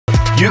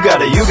You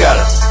got it, you got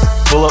it.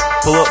 Pull up,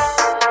 pull up,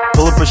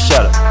 pull up or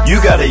shut up. You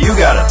got it, you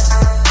got it.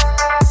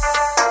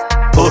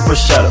 Pull up or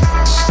shut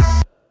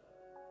up.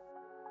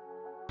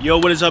 Yo,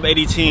 what is up, AD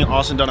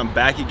Austin Dunham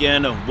back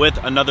again with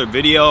another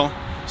video.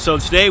 So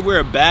today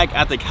we're back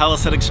at the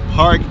Calisthenics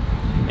Park,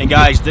 and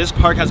guys, this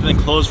park has been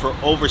closed for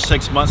over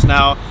 6 months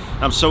now.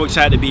 I'm so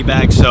excited to be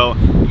back. So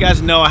you guys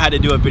know I had to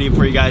do a video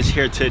for you guys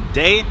here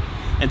today,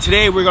 and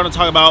today we're going to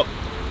talk about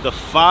the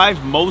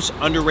 5 most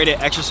underrated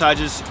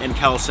exercises in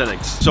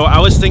calisthenics. So I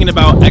was thinking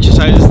about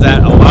exercises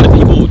that a lot of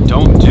people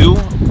don't do,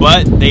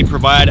 but they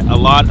provide a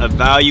lot of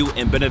value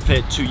and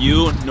benefit to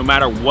you no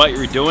matter what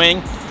you're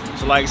doing.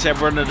 So like I said,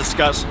 we're going to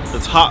discuss the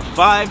top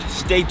 5.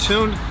 Stay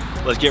tuned.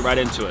 Let's get right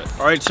into it.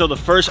 All right, so the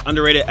first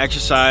underrated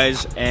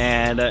exercise,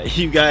 and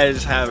you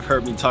guys have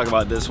heard me talk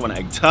about this one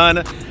a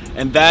ton,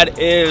 and that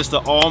is the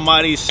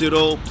almighty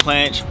pseudo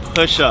planche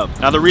push-up.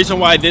 Now, the reason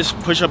why this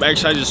push-up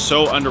exercise is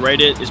so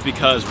underrated is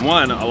because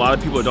 1, a lot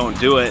of people don't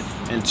do it,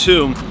 and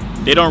 2,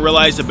 they don't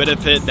realize the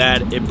benefit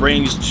that it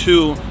brings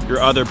to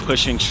your other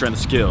pushing strength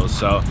skills.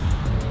 So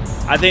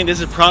I think this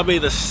is probably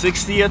the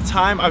 60th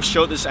time I've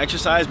showed this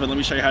exercise, but let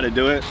me show you how to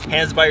do it.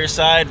 Hands by your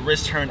side,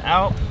 wrist turn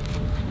out,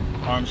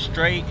 arms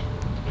straight,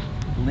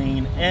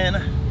 lean in.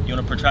 You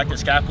want to protract the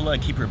scapula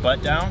and keep your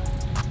butt down.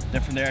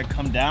 Then from there,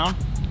 come down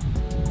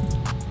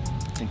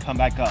and come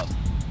back up.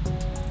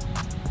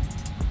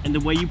 And the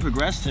way you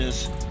progress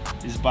this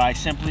is by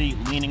simply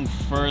leaning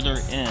further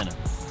in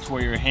to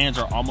where your hands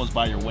are almost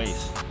by your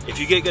waist. If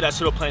you get good at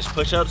pseudo planche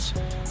push-ups,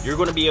 you're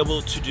going to be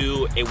able to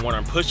do a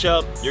one-arm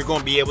push-up. You're going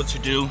to be able to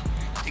do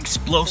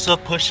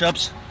explosive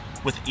push-ups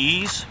with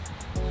ease.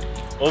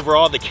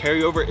 Overall, the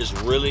carryover is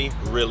really,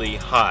 really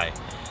high.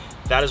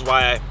 That is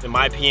why, in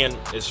my opinion,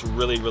 it's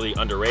really, really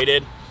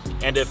underrated.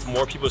 And if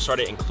more people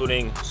started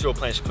including pseudo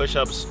planche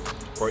push-ups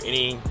or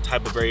any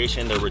type of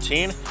variation in their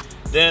routine,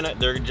 then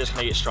they're just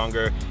gonna get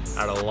stronger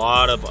at a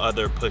lot of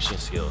other pushing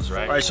skills,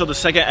 right? All right, so the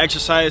second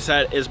exercise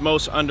that is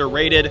most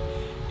underrated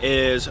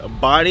is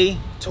body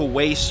to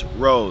waist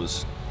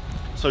rows.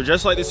 So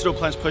just like the pseudo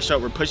planche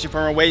push-up, we're pushing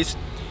from our waist,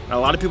 and a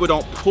lot of people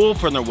don't pull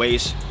from their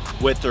waist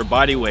with their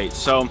body weight.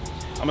 So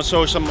I'm gonna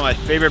show some of my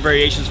favorite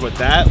variations with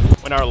that.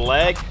 When our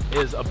leg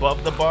is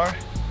above the bar,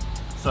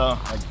 so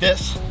like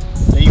this,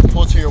 then you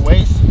pull to your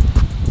waist.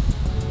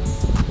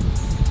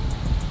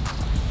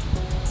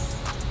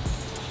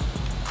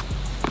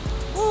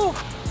 Woo.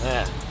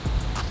 Yeah.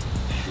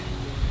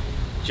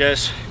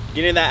 Just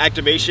getting that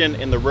activation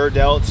in the rear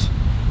delts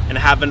and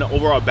having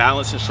overall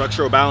balance and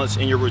structural balance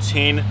in your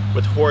routine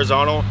with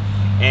horizontal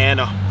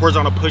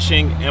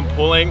pushing and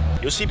pulling.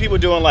 You'll see people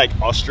doing like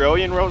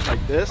Australian rows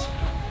like this,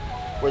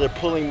 where they're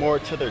pulling more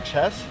to their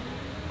chest.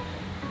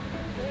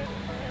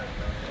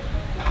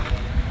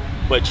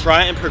 But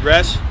try and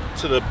progress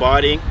to the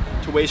body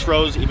to waist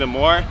rows even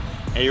more,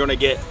 and you're gonna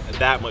get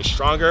that much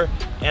stronger,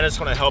 and it's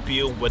gonna help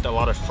you with a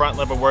lot of front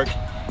lever work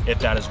if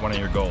that is one of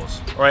your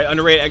goals. All right,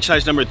 underrated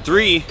exercise number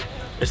 3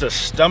 is a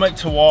stomach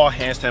to wall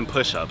handstand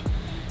push-up.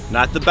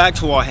 Not the back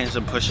to wall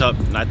handstand push-up,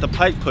 not the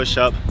pike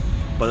push-up,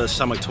 but the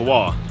stomach to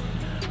wall.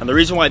 And the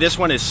reason why this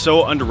one is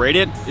so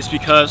underrated is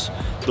because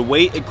the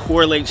way it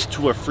correlates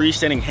to a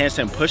freestanding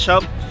handstand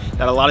push-up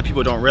that a lot of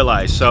people don't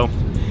realize. So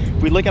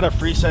if we look at a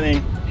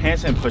freestanding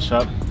handstand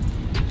push-up,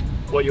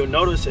 what you'll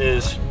notice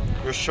is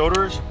your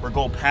shoulders will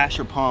go past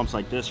your palms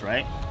like this,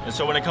 right? And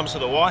so when it comes to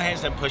the wall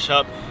handstand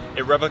push-up,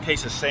 it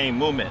replicates the same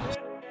movement.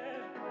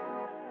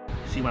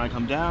 See, when I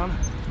come down,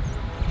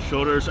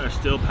 shoulders are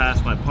still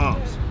past my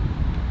palms.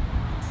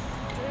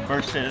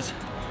 Versus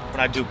when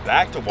I do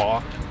back to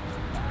wall,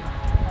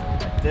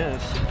 like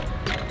this,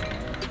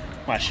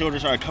 my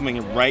shoulders are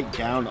coming right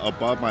down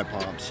above my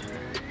palms.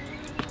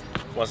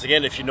 Once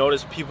again, if you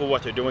notice people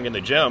what they're doing in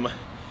the gym,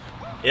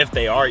 if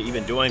they are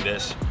even doing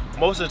this,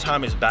 most of the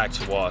time is back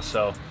to wall.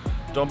 So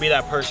don't be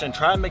that person.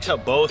 Try and mix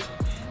up both.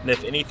 And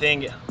if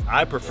anything,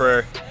 I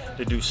prefer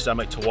to do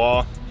stomach to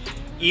wall.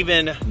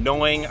 Even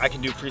knowing I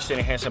can do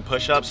freestanding handstand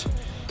push-ups,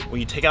 when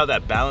you take out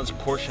that balance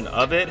portion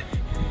of it,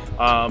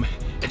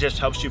 it just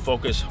helps you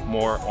focus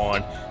more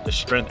on the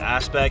strength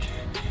aspect.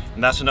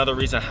 And that's another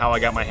reason how I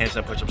got my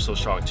handstand push-ups so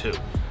strong too.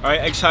 All right,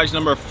 exercise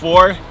number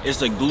 4 is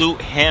the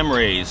glute ham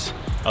raise,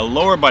 a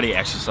lower body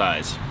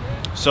exercise.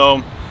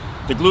 So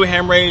the glute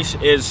ham raise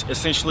is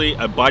essentially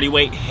a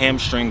bodyweight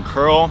hamstring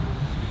curl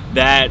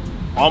that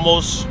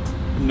almost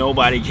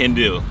nobody can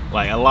do.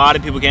 Like, a lot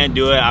of people can't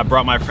do it. I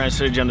brought my friends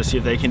to the gym to see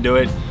if they can do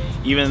it.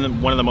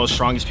 Even one of the most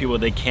strongest people,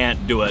 they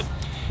can't do it.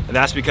 And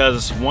that's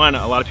because, 1,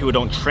 a lot of people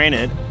don't train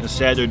it.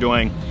 Instead, they're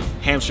doing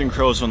hamstring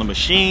curls on the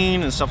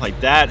machine and stuff like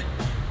that,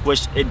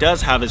 which it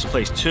does have its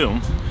place too.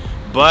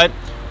 But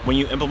when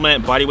you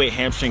implement bodyweight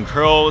hamstring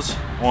curls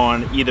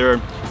on either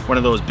one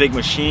of those big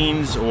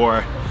machines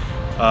or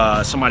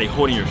somebody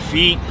holding your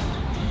feet,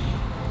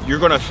 you're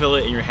gonna feel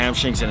it in your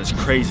hamstrings, and it's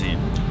crazy.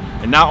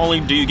 And not only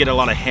do you get a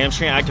lot of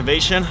hamstring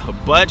activation,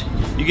 but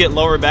you get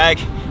lower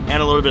back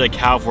and a little bit of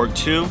calf work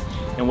too,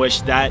 in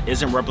which that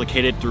isn't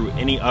replicated through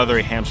any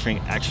other hamstring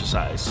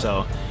exercise.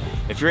 So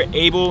if you're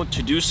able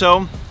to do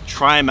so,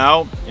 try them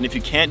out, and if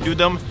you can't do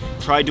them,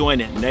 try doing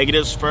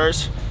negatives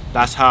first.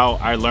 That's how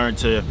I learned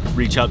to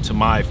reach up to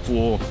my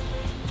full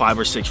 5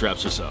 or 6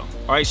 reps or so.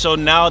 All right, so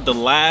now the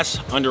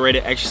last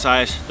underrated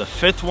exercise, the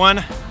 5th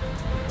one,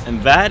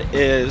 and that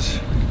is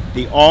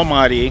the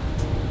almighty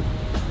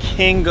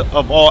king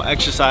of all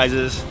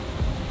exercises,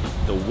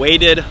 the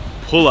weighted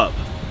pull-up.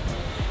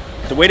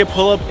 The weighted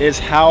pull-up is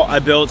how I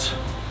built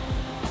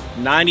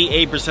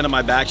 98% of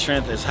my back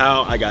strength. Is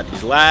how I got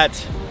these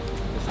lats.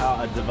 It's how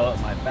I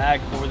developed my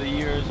back over the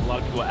years. A lot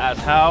of people ask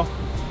how.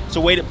 It's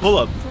a weighted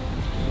pull-up.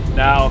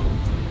 Now,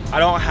 I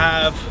don't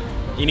have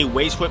any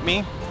weights with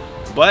me,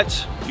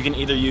 but you can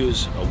either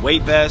use a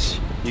weight vest,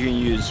 you can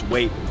use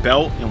weight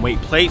belt and weight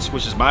plates,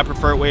 which is my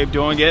preferred way of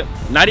doing it.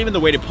 Not even the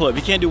weighted pull-up. If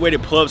you can't do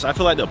weighted pull-ups, I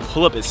feel like the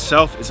pull-up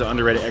itself is an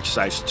underrated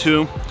exercise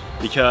too,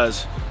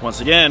 because once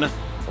again,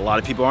 a lot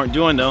of people aren't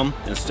doing them.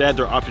 Instead,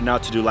 they're opting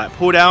out to do lat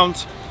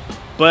pull-downs,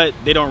 but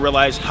they don't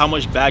realize how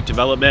much back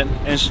development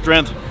and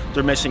strength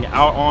they're missing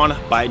out on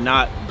by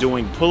not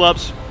doing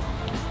pull-ups.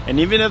 And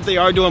even if they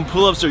are doing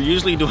pull-ups, they're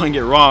usually doing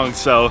it wrong.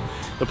 So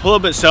the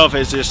pull-up itself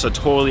is just a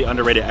totally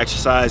underrated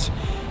exercise,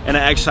 and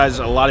an exercise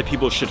a lot of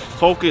people should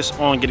focus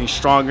on getting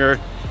stronger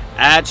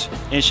at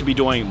and should be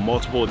doing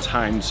multiple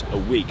times a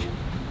week.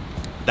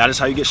 That is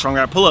how you get stronger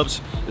at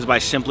pull-ups, is by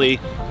simply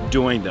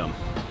doing them.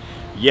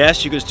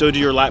 Yes, you can still do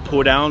your lat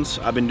pull-downs.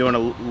 I've been doing a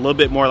little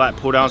bit more lat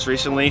pull-downs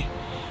recently,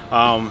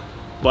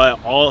 but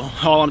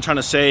all I'm trying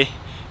to say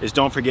is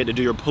don't forget to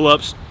do your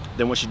pull-ups.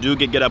 Then once you do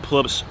get good at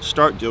pull-ups,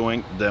 start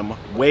doing them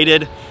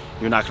weighted.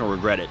 You're not gonna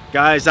regret it.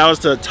 Guys, that was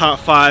the top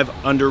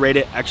 5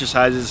 underrated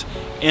exercises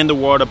in the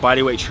world of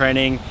bodyweight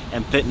training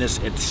and fitness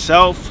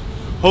itself.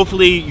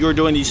 Hopefully you're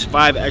doing these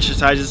 5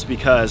 exercises,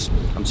 because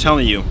I'm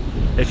telling you,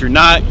 if you're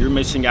not, you're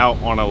missing out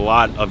on a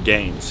lot of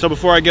gains. So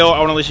before I go, I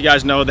wanna let you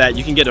guys know that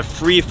you can get a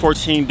free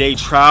 14-day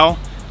trial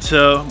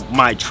to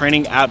my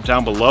training app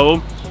down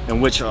below, in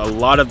which a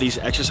lot of these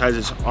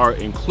exercises are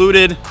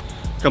included,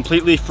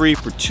 completely free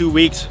for 2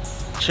 weeks.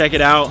 Check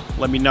it out.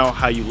 Let me know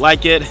how you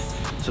like it.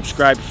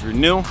 Subscribe if you're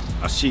new.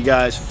 I'll see you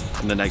guys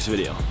in the next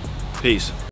video. Peace.